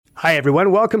Hi,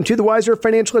 everyone. Welcome to the Wiser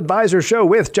Financial Advisor Show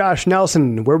with Josh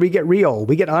Nelson, where we get real,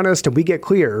 we get honest, and we get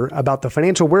clear about the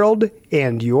financial world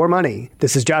and your money.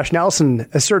 This is Josh Nelson,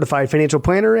 a certified financial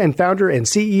planner and founder and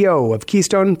CEO of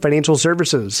Keystone Financial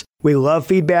Services. We love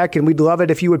feedback, and we'd love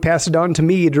it if you would pass it on to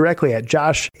me directly at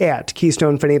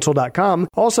josh@keystonefinancial.com.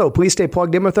 Also, please stay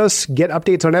plugged in with us, get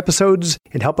updates on episodes,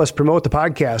 and help us promote the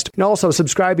podcast. And also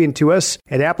subscribing to us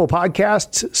at Apple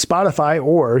Podcasts, Spotify,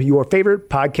 or your favorite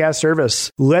podcast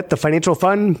service. Let the financial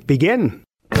fun begin.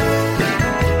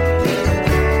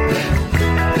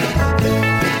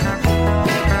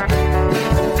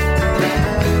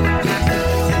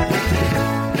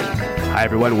 Hi,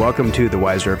 everyone. Welcome to the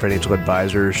Wiser Financial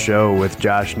Advisor Show with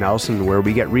Josh Nelson, where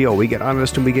we get real, we get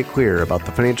honest, and we get clear about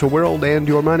the financial world and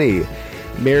your money.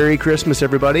 Merry Christmas,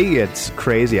 everybody. It's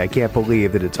crazy. I can't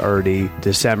believe that it's already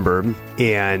December,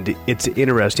 and it's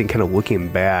interesting kind of looking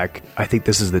back. I think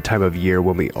this is the time of year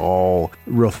when we all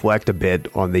reflect a bit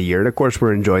on the year. And of course,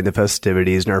 we're enjoying the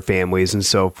festivities and our families and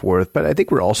so forth, but I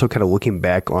think we're also kind of looking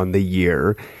back on the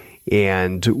year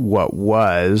and what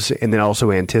was, and then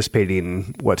also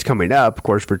anticipating what's coming up, of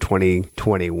course, for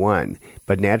 2021.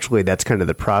 But naturally, that's kind of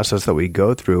the process that we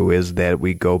go through, is that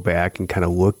we go back and kind of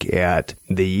look at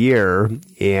the year.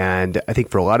 And I think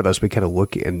for a lot of us, we kind of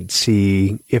look and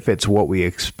see if it's what we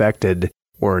expected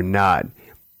or not.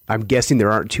 I'm guessing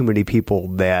there aren't too many people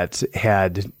that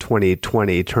had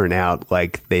 2020 turn out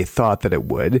like they thought that it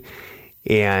would.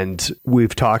 And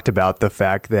we've talked about the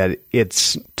fact that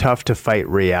it's tough to fight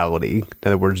reality. In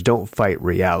other words, don't fight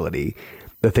reality,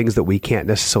 the things that we can't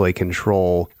necessarily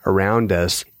control around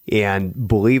us. And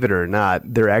believe it or not,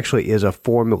 there actually is a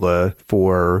formula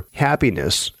for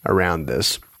happiness around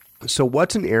this. So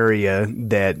what's an area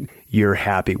that you're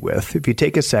happy with? If you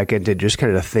take a second and just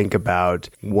kind of think about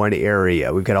one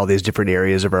area, we've got all these different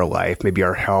areas of our life, maybe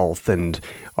our health and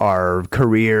our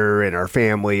career and our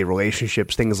family,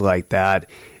 relationships, things like that.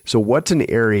 So what's an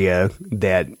area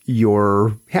that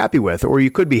you're happy with, or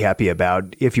you could be happy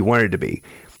about if you wanted to be?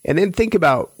 And then think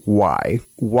about why.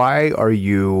 Why are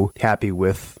you happy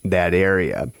with that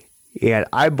area? And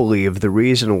I believe the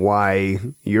reason why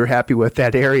you're happy with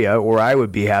that area, or I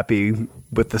would be happy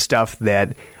with the stuff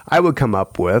that I would come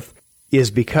up with,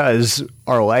 is because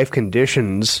our life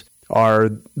conditions are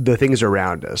the things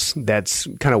around us. That's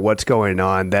kind of what's going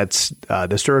on. That's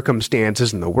the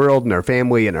circumstances in the world and our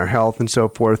family and our health and so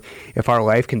forth. If our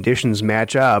life conditions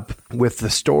match up with the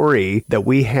story that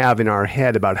we have in our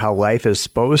head about how life is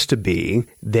supposed to be,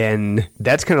 then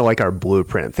that's kind of like our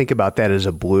blueprint. Think about that as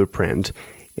a blueprint.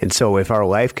 And so if our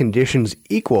life conditions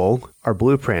equal our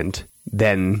blueprint,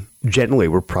 then generally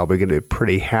we're probably going to be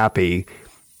pretty happy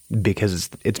because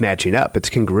it's matching up. It's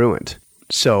congruent.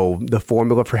 So the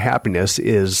formula for happiness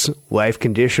is life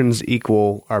conditions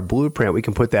equal our blueprint. We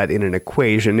can put that in an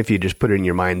equation. If you just put it in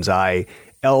your mind's eye,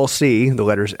 LC, the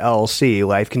letters LC,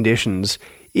 life conditions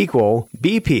equal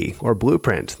BP or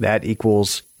blueprint. That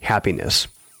equals happiness.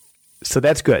 So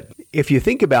that's good. If you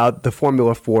think about the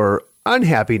formula for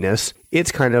unhappiness,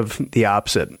 it's kind of the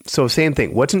opposite. So same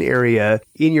thing. What's an area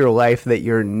in your life that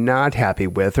you're not happy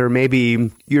with, or maybe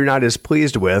you're not as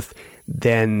pleased with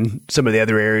than some of the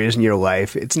other areas in your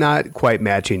life? It's not quite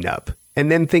matching up. And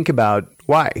then think about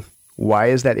why. Why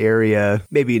is that area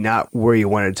maybe not where you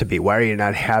want it to be? Why are you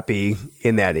not happy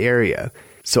in that area?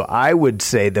 So I would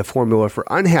say the formula for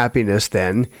unhappiness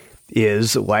then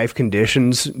is life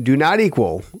conditions do not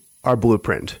equal our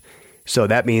blueprint. So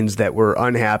that means that we're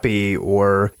unhappy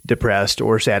or depressed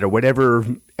or sad or whatever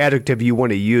adjective you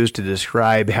want to use to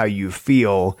describe how you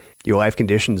feel. Your life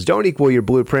conditions don't equal your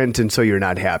blueprint, and so you're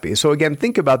not happy. So again,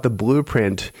 think about the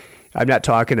blueprint. I'm not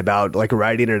talking about like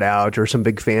writing it out or some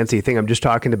big fancy thing. I'm just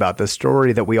talking about the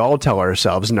story that we all tell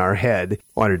ourselves in our head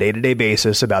on a day-to-day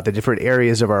basis about the different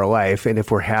areas of our life and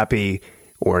if we're happy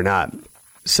or not.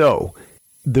 So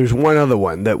there's one other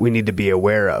one that we need to be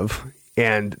aware of.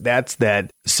 And that's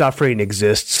that suffering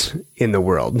exists in the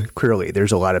world. Clearly,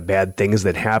 there's a lot of bad things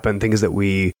that happen, things that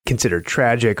we consider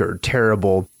tragic or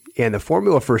terrible. And the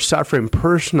formula for suffering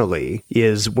personally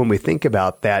is when we think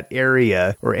about that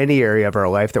area or any area of our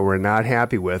life that we're not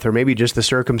happy with, or maybe just the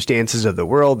circumstances of the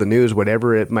world, the news,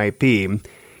 whatever it might be.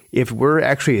 If we're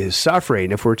actually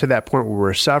suffering, if we're to that point where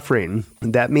we're suffering,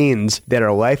 that means that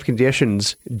our life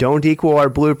conditions don't equal our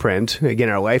blueprint. Again,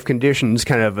 our life conditions,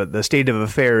 kind of the state of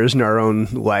affairs in our own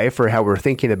life or how we're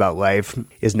thinking about life,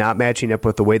 is not matching up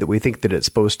with the way that we think that it's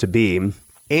supposed to be.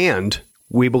 And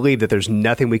we believe that there's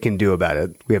nothing we can do about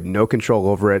it. We have no control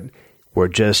over it. We're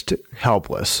just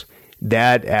helpless.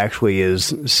 That actually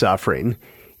is suffering.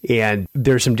 And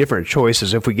there's some different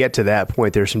choices. If we get to that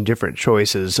point, there's some different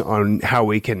choices on how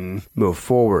we can move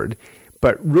forward.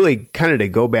 But really, kind of to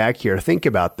go back here, think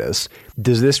about this.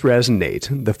 Does this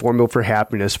resonate? The formula for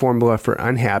happiness, formula for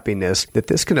unhappiness, that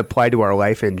this can apply to our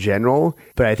life in general.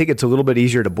 But I think it's a little bit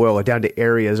easier to boil it down to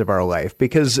areas of our life,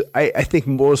 because I think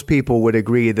most people would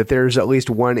agree that there's at least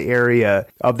one area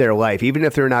of their life, even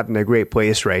if they're not in a great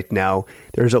place right now,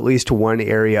 there's at least one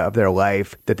area of their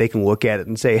life that they can look at it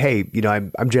and say, hey,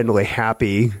 I'm generally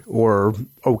happy or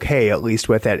okay, at least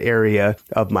with that area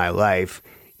of my life.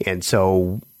 And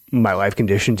so my life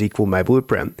conditions equal my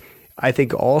blueprint. I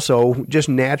think also just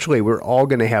naturally, we're all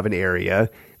going to have an area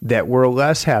that we're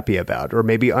less happy about or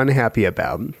maybe unhappy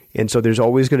about. And so there's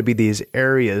always going to be these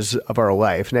areas of our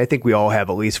life. And I think we all have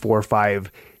at least 4 or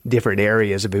 5 different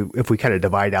areas if we kind of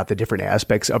divide out the different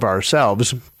aspects of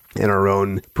ourselves in our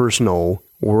own personal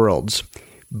worlds.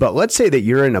 But let's say that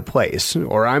you're in a place,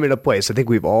 or I'm in a place, I think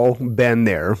we've all been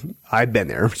there. I've been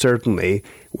there, certainly,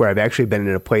 where I've actually been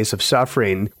in a place of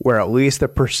suffering where at least the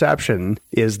perception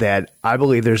is that I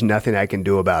believe there's nothing I can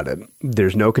do about it.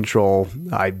 There's no control.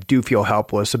 I do feel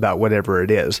helpless about whatever it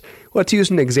is. Let's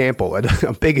use an example,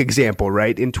 a big example,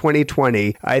 right? In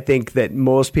 2020, I think that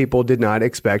most people did not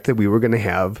expect that we were going to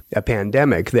have a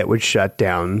pandemic that would shut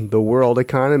down the world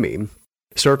economy.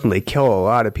 Certainly kill a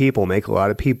lot of people, make a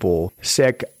lot of people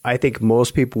sick. I think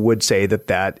most people would say that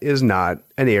that is not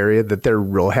an area that they're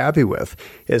real happy with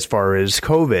as far as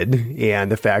COVID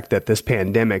and the fact that this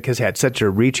pandemic has had such a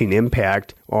reaching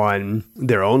impact on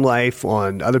their own life,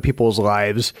 on other people's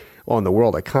lives, on the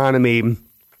world economy.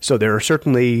 So there are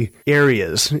certainly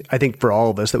areas, I think, for all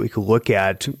of us that we could look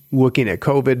at looking at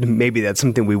COVID. Maybe that's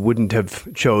something we wouldn't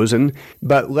have chosen.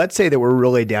 But let's say that we're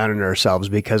really down on ourselves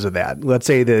because of that. Let's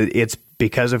say that it's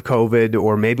because of COVID,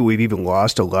 or maybe we've even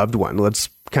lost a loved one. Let's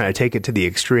kind of take it to the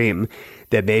extreme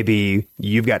that maybe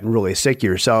you've gotten really sick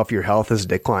yourself, your health has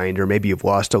declined, or maybe you've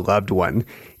lost a loved one.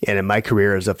 And in my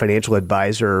career as a financial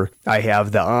advisor, I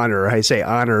have the honor, I say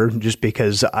honor just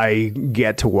because I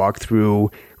get to walk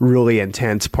through really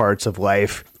intense parts of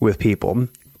life with people.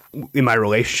 In my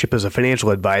relationship as a financial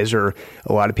advisor,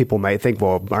 a lot of people might think,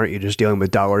 well, aren't you just dealing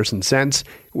with dollars and cents?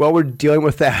 Well, we're dealing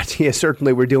with that. Yeah,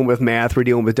 certainly we're dealing with math, we're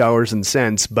dealing with dollars and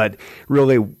cents, but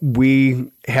really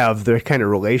we have the kind of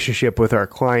relationship with our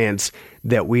clients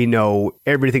that we know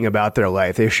everything about their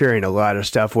life. They're sharing a lot of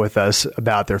stuff with us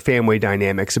about their family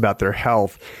dynamics, about their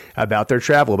health, about their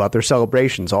travel, about their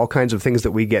celebrations, all kinds of things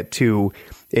that we get to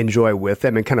enjoy with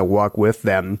them and kind of walk with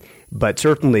them. But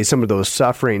certainly some of those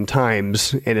suffering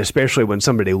times, and especially when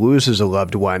somebody loses a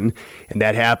loved one, and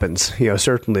that happens,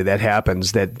 certainly that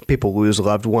happens, that people lose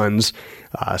loved ones,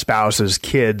 spouses,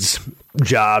 kids,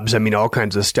 jobs, all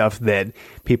kinds of stuff that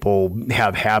people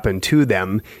have happened to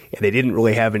them, and they didn't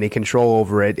really have any control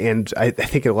over it. And I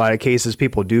think in a lot of cases,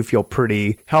 people do feel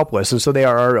pretty helpless. And so they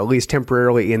are at least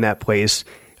temporarily in that place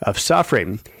of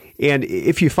suffering. And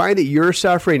if you find that you're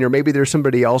suffering, or maybe there's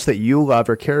somebody else that you love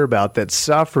or care about that's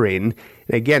suffering,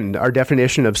 again, our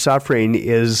definition of suffering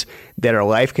is that our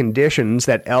life conditions,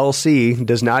 that LC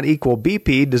does not equal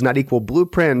BP, does not equal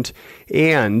blueprint,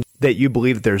 and that you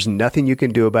believe that there's nothing you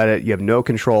can do about it, you have no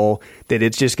control, that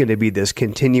it's just going to be this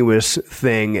continuous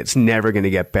thing, it's never going to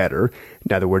get better.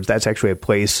 In other words, that's actually a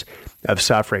place of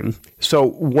suffering. So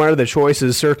one of the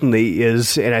choices certainly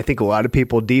is, and I think a lot of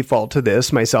people default to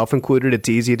this, myself included, it's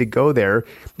easy to go there,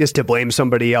 is to blame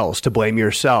somebody else, to blame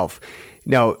yourself.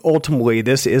 Now, ultimately,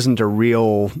 this isn't a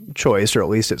real choice, or at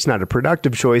least it's not a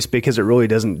productive choice, because it really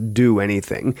doesn't do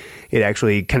anything. It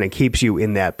actually kind of keeps you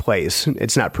in that place.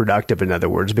 It's not productive, in other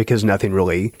words, because nothing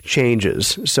really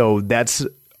changes. So that's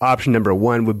option number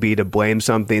one, would be to blame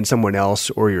something, someone else,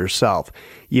 or yourself.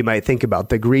 You might think about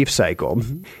the grief cycle.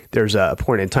 There's a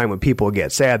point in time when people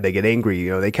get sad, they get angry,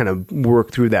 they kind of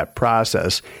work through that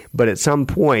process. But at some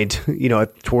point,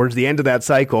 towards the end of that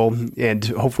cycle, and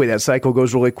hopefully that cycle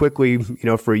goes really quickly,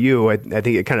 for you, I think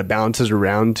it kind of bounces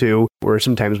around to where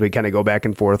sometimes we kind of go back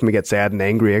and forth and we get sad and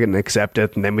angry and accept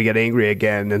it, and then we get angry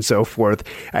again and so forth.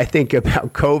 I think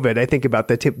about COVID. I think about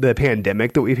the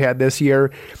pandemic that we've had this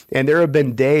year. And there have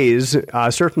been days,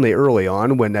 certainly early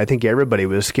on, when I think everybody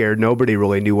was scared. Nobody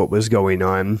really knew what was going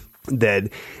on, that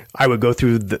I would go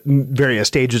through the various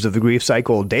stages of the grief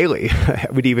cycle daily. I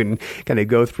would even kind of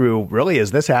go through, really,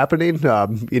 is this happening?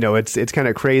 It's kind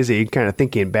of crazy, kind of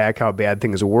thinking back how bad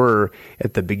things were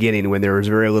at the beginning when there was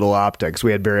very little optics.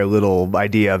 We had very little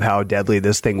idea of how deadly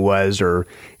this thing was, or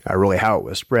really how it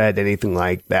was spread, anything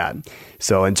like that.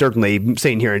 So, and certainly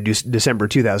sitting here in December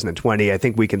 2020, I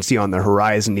think we can see on the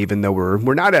horizon, even though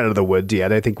we're not out of the woods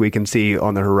yet, I think we can see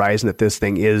on the horizon that this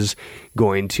thing is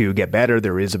going to get better.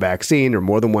 There is a vaccine, or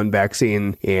more than one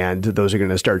vaccine, and those are going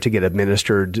to start to get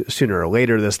administered sooner or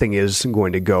later. This thing is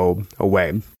going to go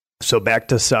away. So back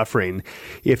to suffering.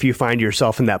 If you find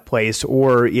yourself in that place,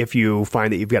 or if you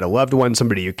find that you've got a loved one,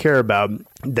 somebody you care about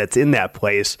that's in that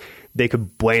place, they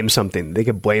could blame something. They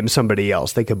could blame somebody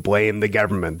else. They could blame the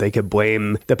government. They could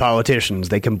blame the politicians.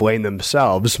 They can blame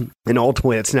themselves. And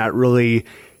ultimately, it's not really...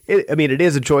 it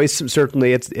is a choice.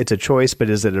 Certainly, it's a choice, but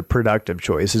is it a productive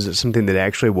choice? Is it something that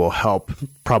actually will help?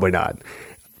 Probably not.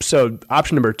 So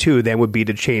option number 2 then would be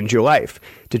to change your life,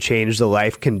 to change the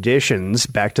life conditions,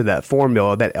 back to that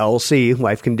formula, that LC,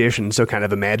 life conditions. So kind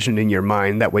of imagine in your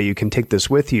mind, that way you can take this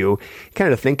with you,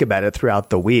 kind of think about it throughout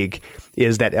the week,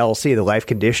 is that LC, the life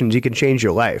conditions, you can change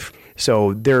your life.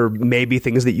 So there may be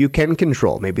things that you can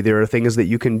control. Maybe there are things that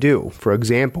you can do. For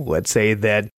example, let's say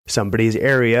that somebody's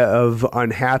area of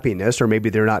unhappiness, or maybe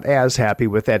they're not as happy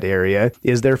with that area,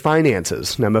 is their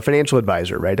finances. And I'm a financial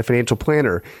advisor, right? A financial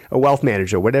planner, a wealth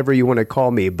manager, whatever you want to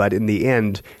call me. But in the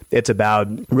end, it's about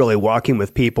really walking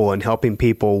with people and helping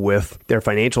people with their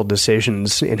financial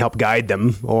decisions and help guide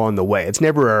them along the way. It's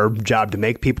never our job to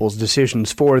make people's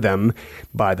decisions for them.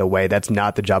 By the way, that's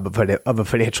not the job of a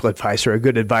financial advisor. A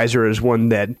good advisor is one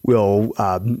that will,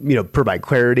 provide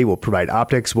clarity, will provide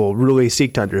optics, will really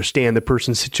seek to understand the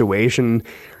person's situation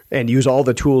and use all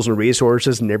the tools and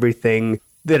resources and everything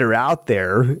that are out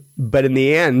there. But in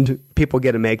the end, people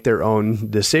get to make their own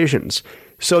decisions.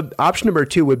 So option number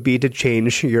 2 would be to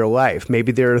change your life.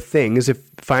 Maybe there are things, if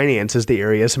finance is the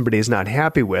area somebody is not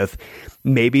happy with,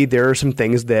 maybe there are some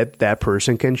things that that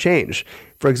person can change.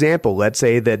 For example, let's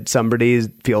say that somebody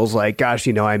feels like, gosh,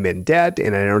 I'm in debt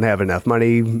and I don't have enough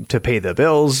money to pay the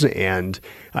bills and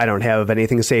I don't have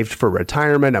anything saved for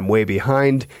retirement. I'm way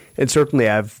behind. And certainly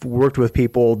I've worked with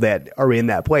people that are in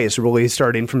that place, really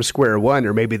starting from square one,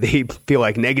 or maybe they feel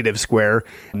like negative square.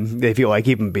 They feel like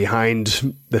even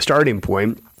behind the starting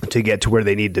point to get to where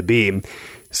they need to be.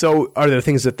 So are there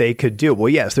things that they could do? Well,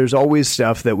 yes, there's always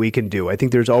stuff that we can do. I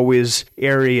think there's always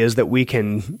areas that we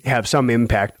can have some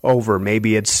impact over.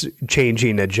 Maybe it's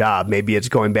changing a job. Maybe it's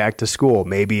going back to school.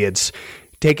 Maybe it's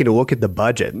taking a look at the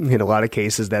budget. In a lot of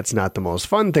cases, that's not the most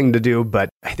fun thing to do, but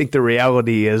I think the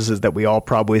reality is that we all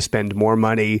probably spend more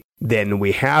money than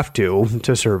we have to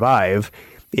survive.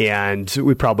 And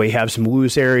we probably have some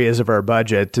loose areas of our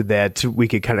budget that we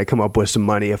could kind of come up with some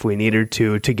money if we needed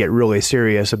to get really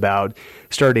serious about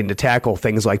starting to tackle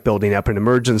things like building up an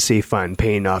emergency fund,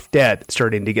 paying off debt,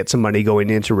 starting to get some money going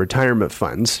into retirement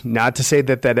funds. Not to say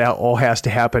that all has to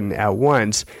happen at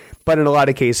once, but in a lot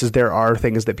of cases, there are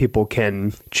things that people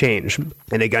can change.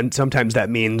 And again, sometimes that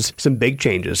means some big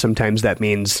changes. Sometimes that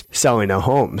means selling a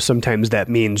home. Sometimes that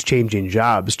means changing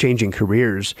jobs, changing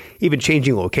careers, even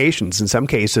changing locations. In some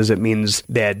cases, it means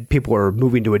that people are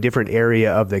moving to a different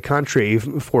area of the country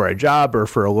for a job or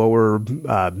for a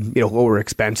lower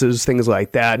expenses, things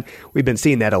like that. We've been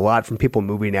seeing that a lot from people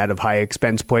moving out of high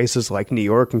expense places like New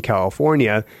York and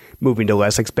California, moving to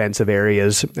less expensive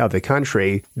areas of the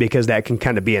country, because that can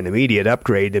kind of be an immediate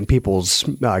upgrade in people's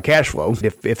cash flow.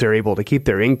 If they're able to keep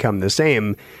their income the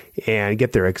same and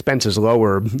get their expenses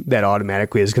lower, that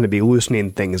automatically is going to be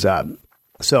loosening things up.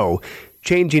 So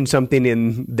changing something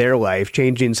in their life,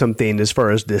 changing something as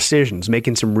far as decisions,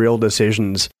 making some real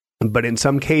decisions. But in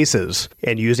some cases,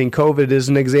 and using COVID as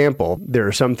an example, there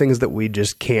are some things that we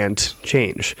just can't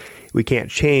change. We can't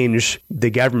change the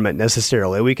government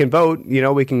necessarily. We can vote,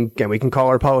 we can call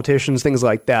our politicians, things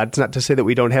like that. It's not to say that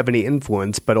we don't have any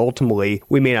influence, but ultimately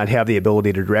we may not have the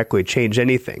ability to directly change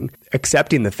anything.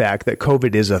 Accepting the fact that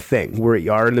COVID is a thing. We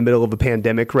are in the middle of a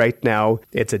pandemic right now.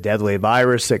 It's a deadly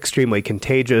virus, extremely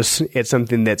contagious. It's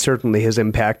something that certainly has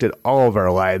impacted all of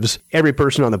our lives. Every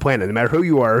person on the planet, no matter who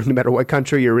you are, no matter what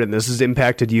country you're in, this has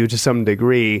impacted you to some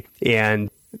degree. And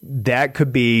that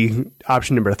could be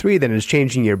option number 3, then, is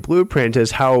changing your blueprint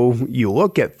as how you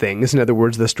look at things. In other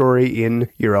words, the story in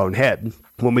your own head.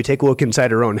 When we take a look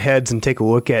inside our own heads and take a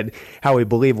look at how we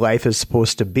believe life is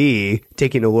supposed to be,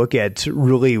 taking a look at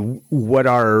really what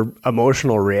our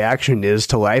emotional reaction is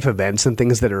to life events and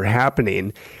things that are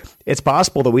happening, it's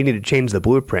possible that we need to change the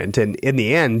blueprint. And in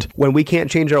the end, when we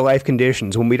can't change our life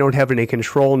conditions, when we don't have any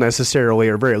control necessarily,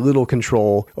 or very little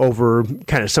control over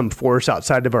kind of some force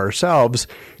outside of ourselves,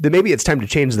 then maybe it's time to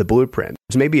change the blueprint.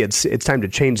 Maybe it's time to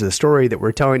change the story that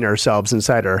we're telling ourselves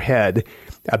inside our head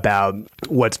about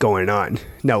what's going on.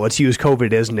 Now, let's use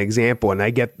COVID as an example. And I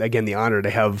get, again, the honor to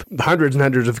have hundreds and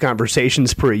hundreds of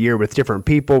conversations per year with different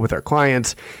people, with our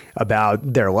clients,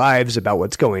 about their lives, about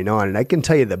what's going on. And I can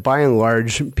tell you that by and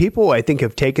large, people, I think,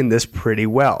 have taken this pretty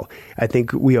well. I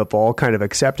think we have all kind of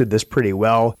accepted this pretty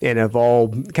well and have all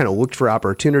kind of looked for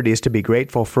opportunities to be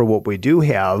grateful for what we do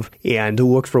have and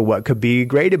look for what could be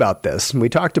great about this. And we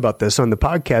talked about this on the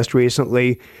podcast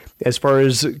recently, as far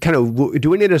as kind of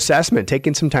doing an assessment,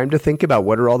 taking some time to think about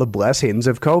what are all the blessings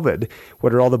of COVID?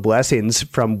 What are all the blessings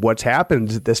from what's happened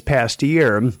this past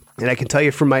year? And I can tell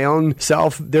you from my own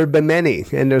self, there have been many.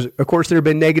 And of course, there have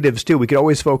been negatives too. We could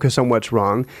always focus on what's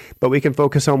wrong, but we can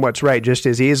focus on what's right just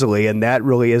as easily. And that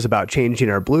really is about changing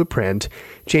our blueprint,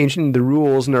 changing the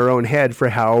rules in our own head for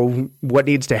what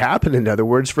needs to happen, in other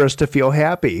words, for us to feel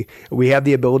happy. We have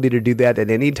the ability to do that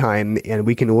at any time. And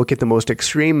we can look at the most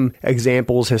extreme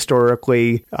examples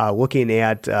historically, looking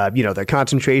at, the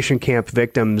concentration camp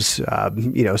victims,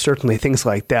 certainly things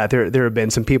like that. There have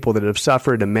been some people that have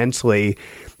suffered immensely.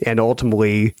 And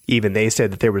ultimately, even they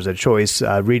said that there was a choice.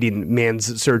 Reading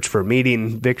Man's Search for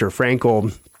Meaning, Viktor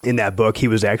Frankl, in that book, he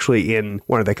was actually in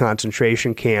one of the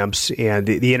concentration camps. And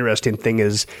the interesting thing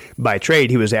is, by trade,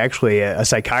 he was actually a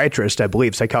psychiatrist, I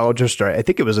believe, psychologist, or I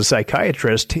think it was a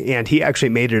psychiatrist. And he actually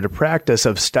made it a practice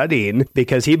of studying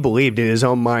because he believed in his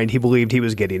own mind, he believed he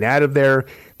was getting out of there,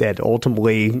 that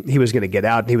ultimately he was going to get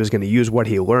out and he was going to use what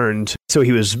he learned. So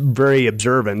he was very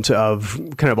observant of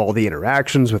kind of all the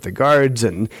interactions with the guards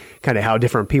and kind of how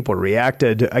different people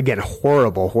reacted. Again,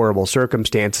 horrible, horrible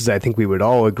circumstances. I think we would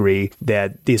all agree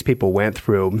that these people went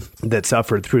through, that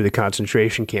suffered through the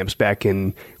concentration camps back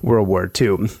in World War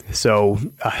II. So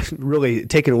really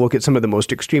taking a look at some of the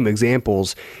most extreme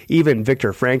examples, even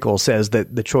Viktor Frankl says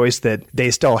that the choice that they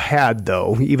still had,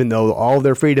 though, even though all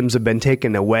their freedoms have been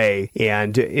taken away,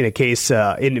 and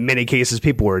in many cases,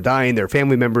 people were dying, their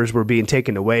family members were being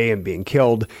taken away and being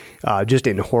killed just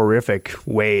in horrific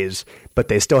ways, but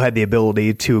they still had the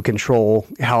ability to control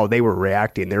how they were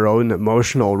reacting, their own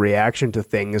emotional reaction to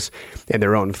things and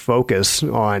their own focus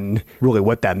on really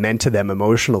what that meant to them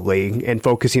emotionally and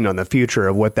focusing on the future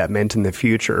of what that meant in the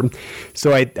future.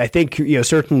 So I think,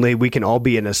 certainly we can all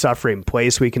be in a suffering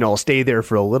place. We can all stay there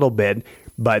for a little bit.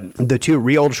 But the two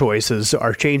real choices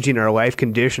are changing our life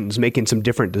conditions, making some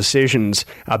different decisions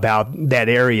about that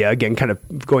area. Again, kind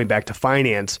of going back to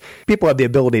finance, people have the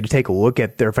ability to take a look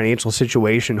at their financial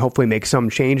situation, hopefully make some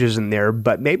changes in there,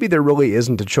 but maybe there really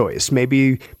isn't a choice.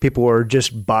 Maybe people are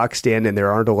just boxed in and there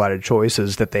aren't a lot of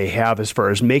choices that they have as far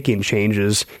as making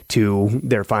changes to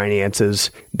their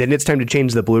finances. Then it's time to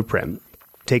change the blueprint.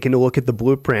 Taking a look at the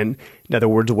blueprint, in other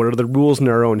words, what are the rules in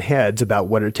our own heads about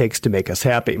what it takes to make us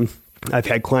happy? I've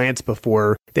had clients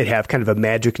before that have kind of a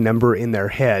magic number in their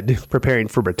head preparing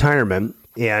for retirement.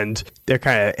 And they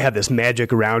kind of have this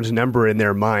magic round number in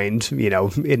their mind,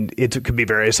 it could be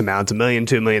various amounts, $1 million,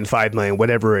 $2 million, $5 million,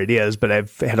 whatever it is. But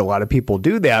I've had a lot of people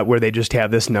do that where they just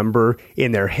have this number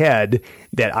in their head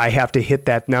that I have to hit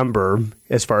that number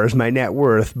as far as my net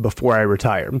worth before I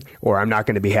retire, or I'm not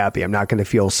going to be happy. I'm not going to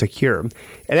feel secure. And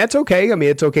that's okay. I mean,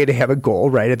 it's okay to have a goal,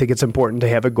 right? I think it's important to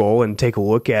have a goal and take a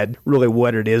look at really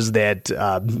what it is that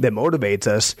motivates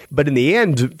us. But in the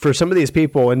end, for some of these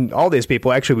people and all these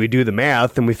people, actually, we do the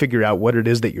math and we figure out what it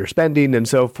is that you're spending and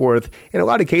so forth. In a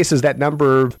lot of cases, that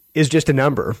number is just a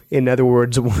number. In other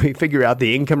words, when we figure out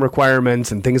the income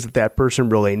requirements and things that person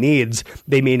really needs,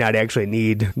 they may not actually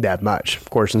need that much. Of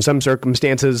course, in some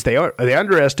circumstances, they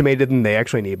underestimated and they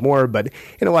actually need more. But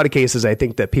in a lot of cases, I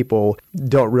think that people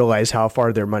don't realize how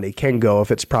far their money can go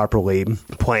if it's properly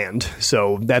planned.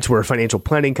 So that's where financial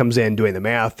planning comes in, doing the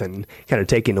math and kind of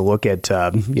taking a look at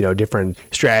different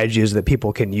strategies that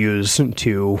people can use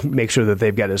to make sure that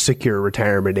they've got a secure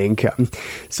retirement income.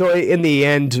 So in the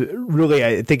end, really,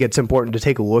 I think it's important to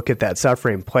take a look at that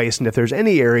suffering place. And if there's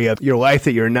any area of your life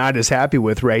that you're not as happy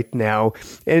with right now,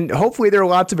 and hopefully there are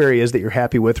lots of areas that you're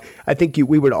happy with, I think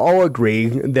we would all agree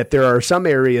that there are some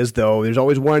areas, though, there's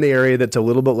always one area that's a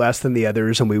little bit less than the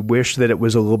others, and we wish that it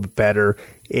was a little bit better.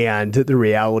 And the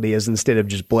reality is, instead of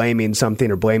just blaming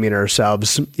something or blaming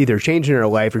ourselves, either changing our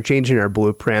life or changing our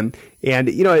blueprint. And,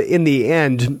 in the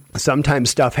end,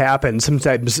 sometimes stuff happens,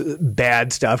 sometimes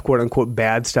bad stuff, quote unquote,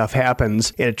 bad stuff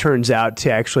happens, and it turns out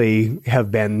to actually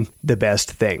have been the best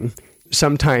thing.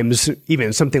 Sometimes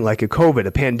even something like a COVID,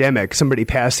 a pandemic, somebody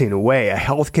passing away, a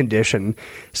health condition,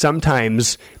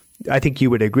 sometimes I think you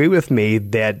would agree with me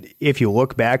that if you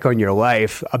look back on your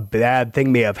life, a bad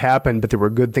thing may have happened, but there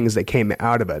were good things that came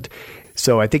out of it.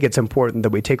 So I think it's important that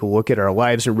we take a look at our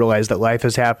lives and realize that life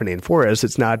is happening for us.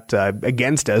 It's not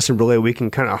against us, and really we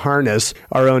can kind of harness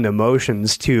our own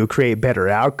emotions to create better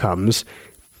outcomes.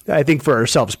 I think for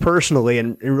ourselves personally,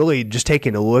 and really just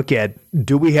taking a look at,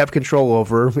 do we have control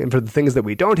over, and for the things that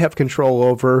we don't have control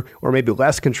over, or maybe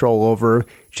less control over,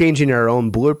 changing our own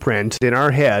blueprint in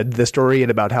our head, the story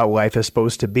about how life is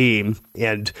supposed to be,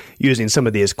 and using some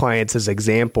of these clients as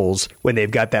examples when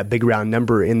they've got that big round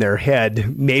number in their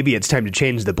head. Maybe it's time to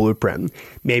change the blueprint.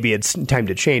 Maybe it's time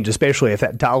to change, especially if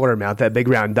that dollar amount, that big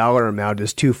round dollar amount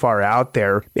is too far out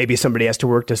there. Maybe somebody has to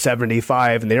work to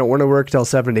 75 and they don't want to work till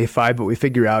 75, but we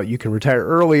figure out you can retire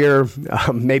earlier.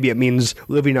 Maybe it means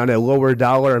living on a lower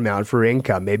dollar amount for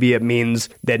income. Maybe it means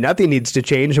that nothing needs to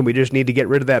change and we just need to get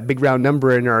rid of that big round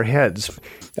number in our heads.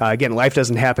 Again, life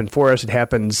doesn't happen for us. It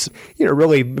happens,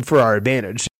 really for our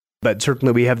advantage. But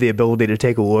certainly we have the ability to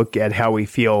take a look at how we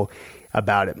feel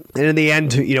about it. And in the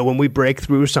end, when we break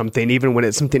through something, even when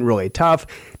it's something really tough,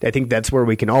 I think that's where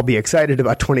we can all be excited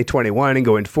about 2021 and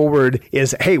going forward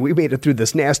is, hey, we made it through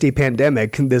this nasty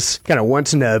pandemic, this kind of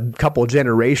once in a couple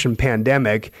generation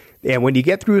pandemic. And when you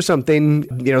get through something,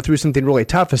 through something really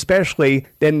tough, especially,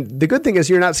 then the good thing is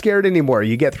you're not scared anymore.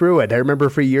 You get through it. I remember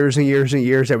for years and years and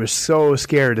years, I was so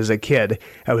scared as a kid.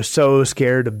 I was so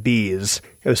scared of bees.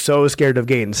 I was so scared of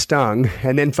getting stung.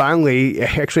 And then finally,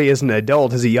 actually as an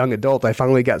adult, as a young adult, I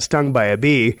finally got stung by a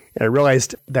bee. And I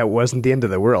realized that wasn't the end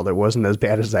of the world. It wasn't as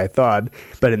bad as I thought.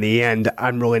 But in the end,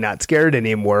 I'm really not scared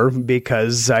anymore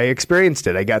because I experienced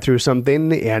it. I got through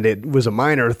something and it was a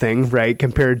minor thing, right,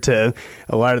 compared to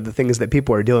a lot of the things that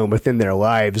people are dealing with in their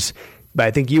lives. But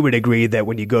I think you would agree that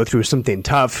when you go through something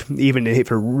tough, even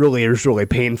if it really is really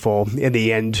painful, in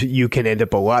the end, you can end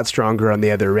up a lot stronger on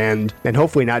the other end. And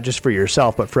hopefully not just for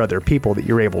yourself, but for other people that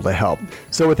you're able to help.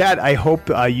 So with that, I hope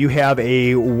you have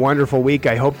a wonderful week.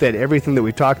 I hope that everything that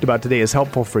we've talked about today is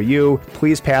helpful for you.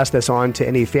 Please pass this on to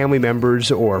any family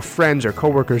members or friends or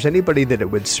coworkers, anybody that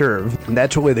it would serve. And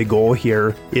that's really the goal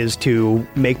here, is to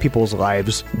make people's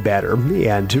lives better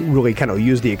and to really kind of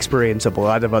use the experience of a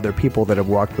lot of other people that have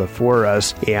walked before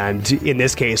us. And in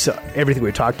this case, everything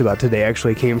we talked about today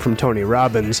actually came from Tony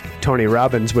Robbins. Tony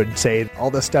Robbins would say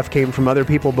all this stuff came from other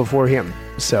people before him.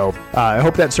 So I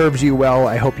hope that serves you well.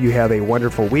 I hope you have a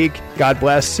wonderful week. God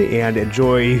bless and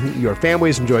enjoy your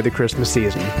families. Enjoy the Christmas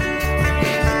season.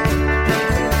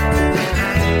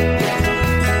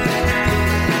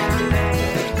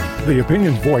 The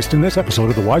opinions voiced in this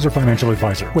episode of The Wiser Financial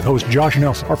Advisor with host Josh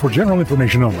Nelson are for general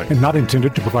information only and not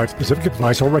intended to provide specific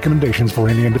advice or recommendations for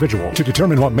any individual. To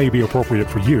determine what may be appropriate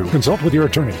for you, consult with your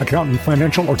attorney, accountant,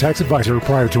 financial, or tax advisor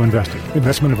prior to investing.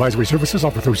 Investment advisory services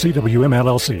offered through CWM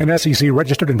LLC, an SEC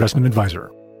registered investment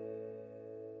advisor.